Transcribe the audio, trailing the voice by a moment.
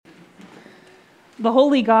The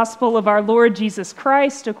Holy Gospel of our Lord Jesus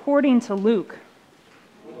Christ according to Luke.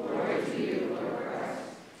 Glory to you, Lord Christ.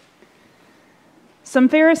 Some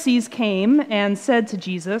Pharisees came and said to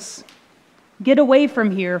Jesus, "Get away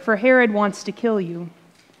from here, for Herod wants to kill you."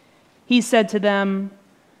 He said to them,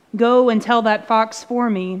 "Go and tell that fox for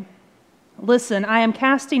me. Listen, I am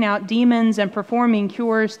casting out demons and performing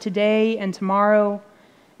cures today and tomorrow,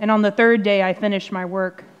 and on the third day I finish my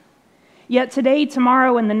work. Yet today,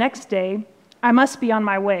 tomorrow, and the next day, I must be on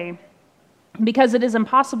my way, because it is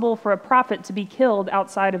impossible for a prophet to be killed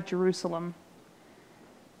outside of Jerusalem.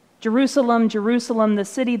 Jerusalem, Jerusalem, the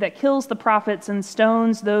city that kills the prophets and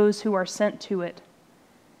stones those who are sent to it.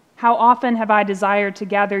 How often have I desired to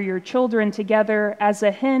gather your children together as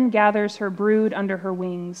a hen gathers her brood under her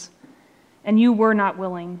wings, and you were not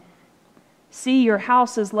willing. See, your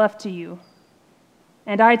house is left to you.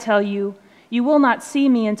 And I tell you, you will not see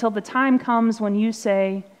me until the time comes when you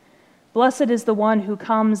say, 'Blessed is the one who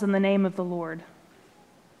comes in the name of the Lord.'"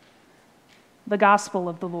 The Gospel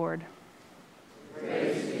of the Lord.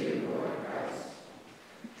 Praise to you, Lord Christ.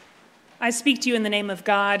 I speak to you in the name of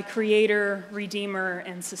God, Creator, Redeemer,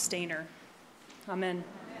 and Sustainer. Amen.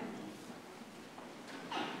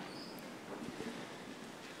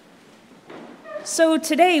 So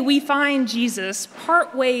today we find Jesus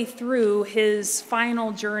partway through his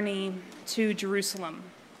final journey to Jerusalem.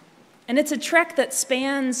 And it's a trek that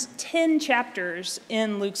spans 10 chapters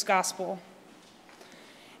in Luke's gospel.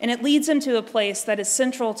 And it leads him to a place that is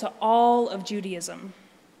central to all of Judaism.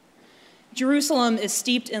 Jerusalem is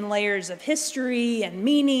steeped in layers of history and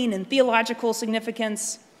meaning and theological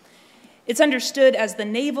significance. It's understood as the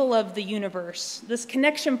navel of the universe, this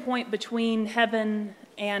connection point between heaven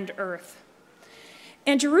and earth.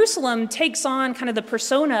 And Jerusalem takes on kind of the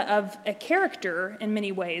persona of a character in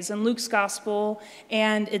many ways in Luke's gospel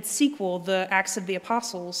and its sequel, the Acts of the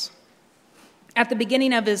Apostles. At the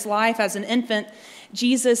beginning of his life as an infant,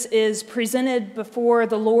 Jesus is presented before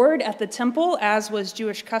the Lord at the temple, as was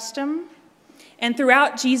Jewish custom. And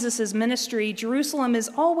throughout Jesus' ministry, Jerusalem is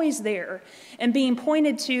always there and being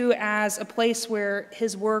pointed to as a place where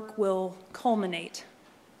his work will culminate.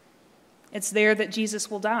 It's there that Jesus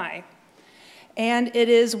will die. And it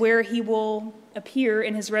is where he will appear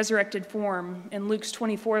in his resurrected form in Luke's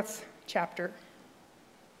 24th chapter.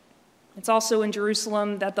 It's also in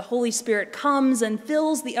Jerusalem that the Holy Spirit comes and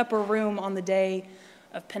fills the upper room on the day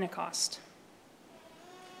of Pentecost.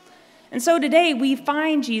 And so today we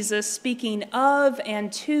find Jesus speaking of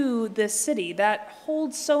and to this city that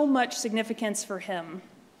holds so much significance for him.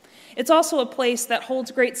 It's also a place that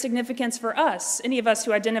holds great significance for us, any of us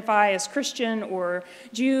who identify as Christian or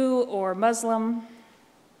Jew or Muslim.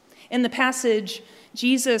 In the passage,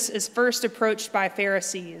 Jesus is first approached by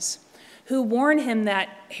Pharisees who warn him that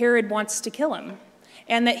Herod wants to kill him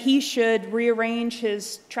and that he should rearrange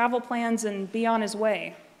his travel plans and be on his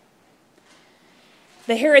way.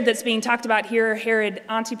 The Herod that's being talked about here, Herod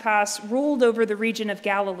Antipas, ruled over the region of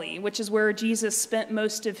Galilee, which is where Jesus spent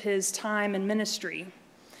most of his time in ministry.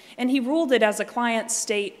 And he ruled it as a client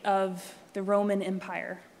state of the Roman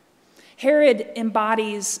Empire. Herod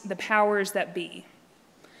embodies the powers that be,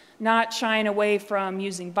 not shying away from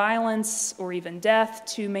using violence or even death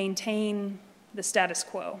to maintain the status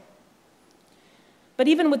quo. But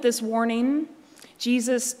even with this warning,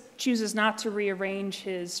 Jesus chooses not to rearrange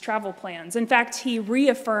his travel plans. In fact, he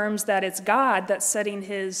reaffirms that it's God that's setting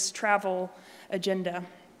his travel agenda.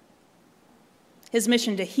 His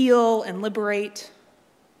mission to heal and liberate,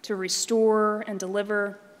 to restore and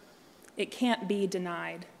deliver, it can't be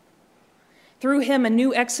denied. Through him, a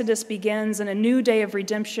new exodus begins and a new day of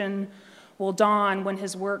redemption will dawn when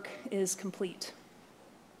his work is complete.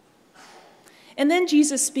 And then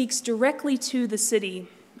Jesus speaks directly to the city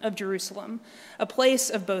of Jerusalem, a place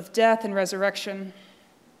of both death and resurrection.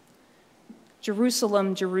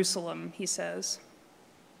 "Jerusalem, Jerusalem," he says,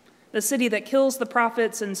 "the city that kills the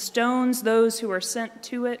prophets and stones those who are sent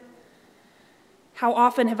to it. How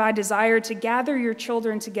often have I desired to gather your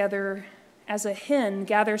children together as a hen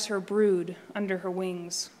gathers her brood under her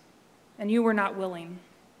wings, and you were not willing."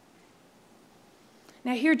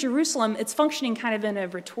 Now here, Jerusalem, it's functioning kind of in a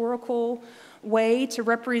rhetorical way to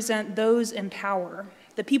represent those in power,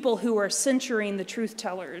 the people who are censuring the truth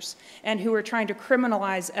tellers and who are trying to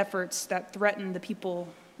criminalize efforts that threaten the people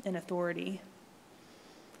in authority.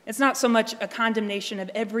 It's not so much a condemnation of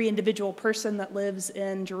every individual person that lives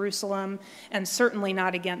in Jerusalem, and certainly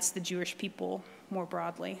not against the Jewish people more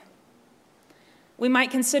broadly. We might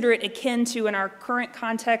consider it akin to, in our current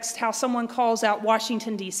context, how someone calls out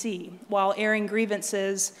Washington, D.C., while airing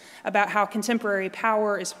grievances about how contemporary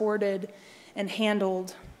power is hoarded and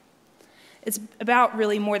handled. It's about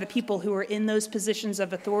really more the people who are in those positions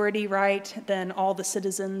of authority, right, than all the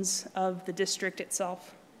citizens of the district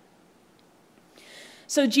itself.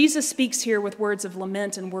 So Jesus speaks here with words of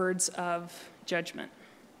lament and words of judgment.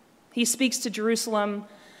 He speaks to Jerusalem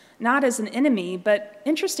not as an enemy, but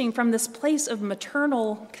interesting, from this place of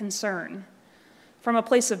maternal concern, from a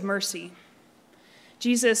place of mercy.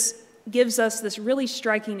 Jesus gives us this really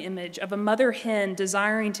striking image of a mother hen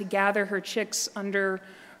desiring to gather her chicks under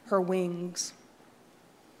her wings.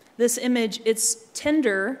 This image, it's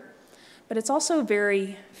tender, but it's also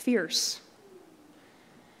very fierce.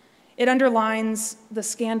 It underlines the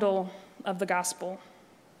scandal of the gospel.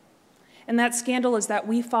 And that scandal is that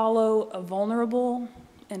we follow a vulnerable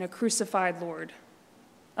and a crucified Lord,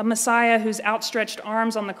 a Messiah whose outstretched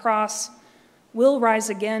arms on the cross will rise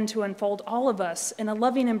again to enfold all of us in a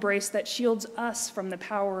loving embrace that shields us from the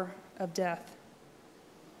power of death.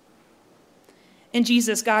 In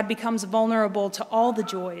Jesus, God becomes vulnerable to all the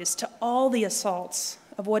joys, to all the assaults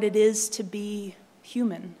of what it is to be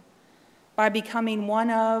human, by becoming one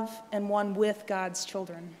of and one with God's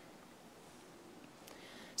children.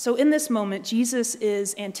 So in this moment, Jesus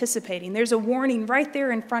is anticipating. There's a warning right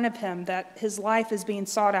there in front of him that his life is being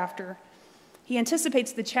sought after. He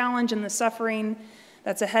anticipates the challenge and the suffering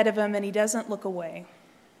that's ahead of him, and he doesn't look away.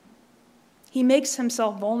 He makes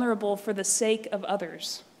himself vulnerable for the sake of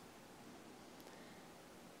others.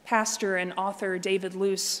 Pastor and author David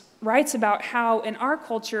Luce writes about how in our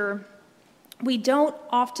culture, we don't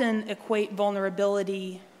often equate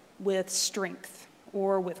vulnerability with strength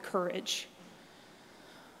or with courage.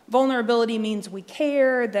 Vulnerability means we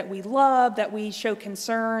care, that we love, that we show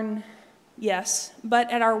concern, yes,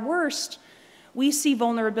 but at our worst, we see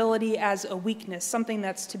vulnerability as a weakness, something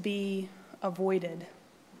that's to be avoided.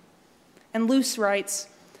 And Luce writes,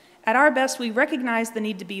 at our best, we recognize the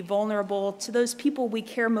need to be vulnerable to those people we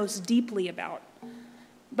care most deeply about.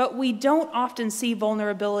 But we don't often see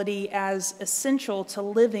vulnerability as essential to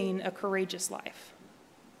living a courageous life.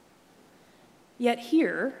 Yet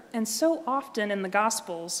here, and so often in the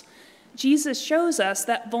Gospels, Jesus shows us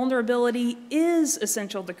that vulnerability is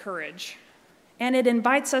essential to courage, and it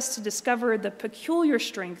invites us to discover the peculiar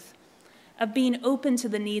strength of being open to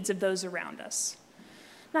the needs of those around us.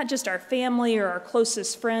 Not just our family or our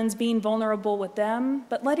closest friends, being vulnerable with them,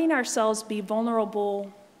 but letting ourselves be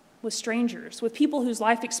vulnerable with strangers, with people whose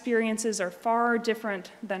life experiences are far different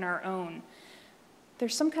than our own.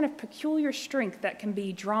 There's some kind of peculiar strength that can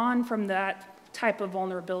be drawn from that type of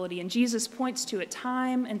vulnerability, and Jesus points to it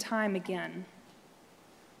time and time again.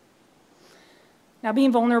 Now,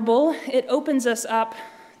 being vulnerable, it opens us up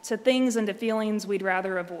to things and to feelings we'd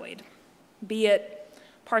rather avoid, be it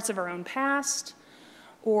parts of our own past,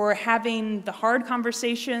 or having the hard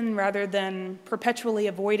conversation rather than perpetually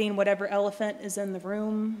avoiding whatever elephant is in the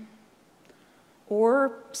room,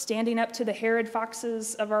 or standing up to the Herod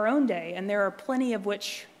foxes of our own day, and there are plenty of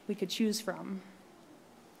which we could choose from.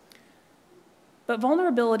 But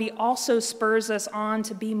vulnerability also spurs us on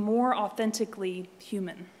to be more authentically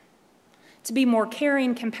human, to be more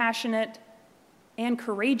caring, compassionate, and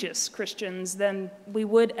courageous Christians than we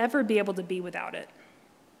would ever be able to be without it.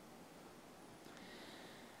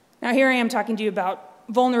 Now, here I am talking to you about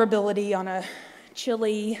vulnerability on a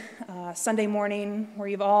chilly Sunday morning where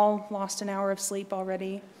you've all lost an hour of sleep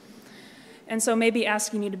already. And so maybe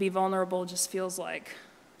asking you to be vulnerable just feels like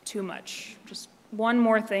too much, just one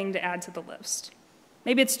more thing to add to the list.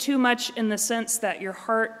 Maybe it's too much in the sense that your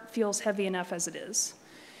heart feels heavy enough as it is.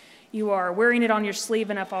 You are wearing it on your sleeve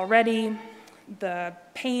enough already. The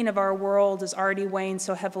pain of our world is already weighing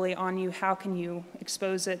so heavily on you. How can you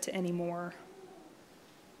expose it to any more?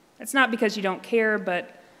 It's not because you don't care,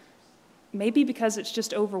 but maybe because it's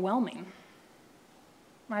just overwhelming.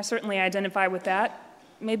 I certainly identify with that.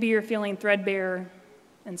 Maybe you're feeling threadbare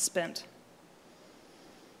and spent.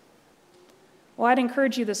 Well, I'd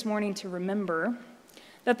encourage you this morning to remember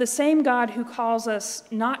that the same God who calls us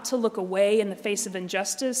not to look away in the face of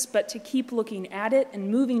injustice, but to keep looking at it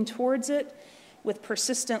and moving towards it with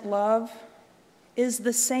persistent love, is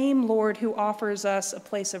the same Lord who offers us a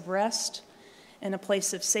place of rest and a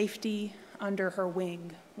place of safety under her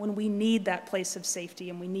wing when we need that place of safety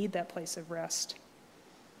and we need that place of rest.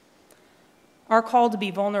 Our call to be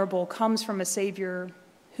vulnerable comes from a Savior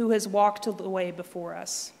who has walked the way before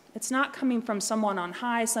us. It's not coming from someone on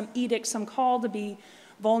high, some edict, some call to be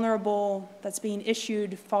vulnerable that's being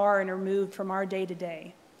issued far and removed from our day to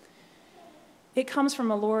day. It comes from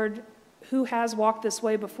a Lord who has walked this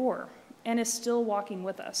way before and is still walking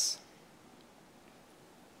with us.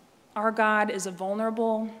 Our God is a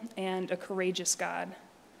vulnerable and a courageous God,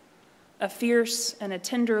 a fierce and a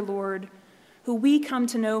tender Lord who we come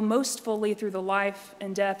to know most fully through the life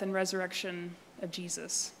and death and resurrection of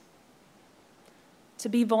Jesus. To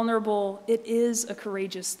be vulnerable, it is a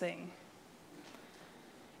courageous thing.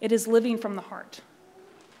 It is living from the heart.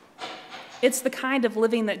 It's the kind of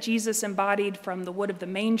living that Jesus embodied from the wood of the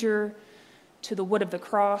manger to the wood of the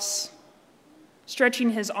cross,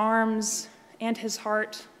 stretching his arms and his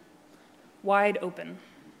heart wide open.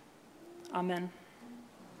 Amen.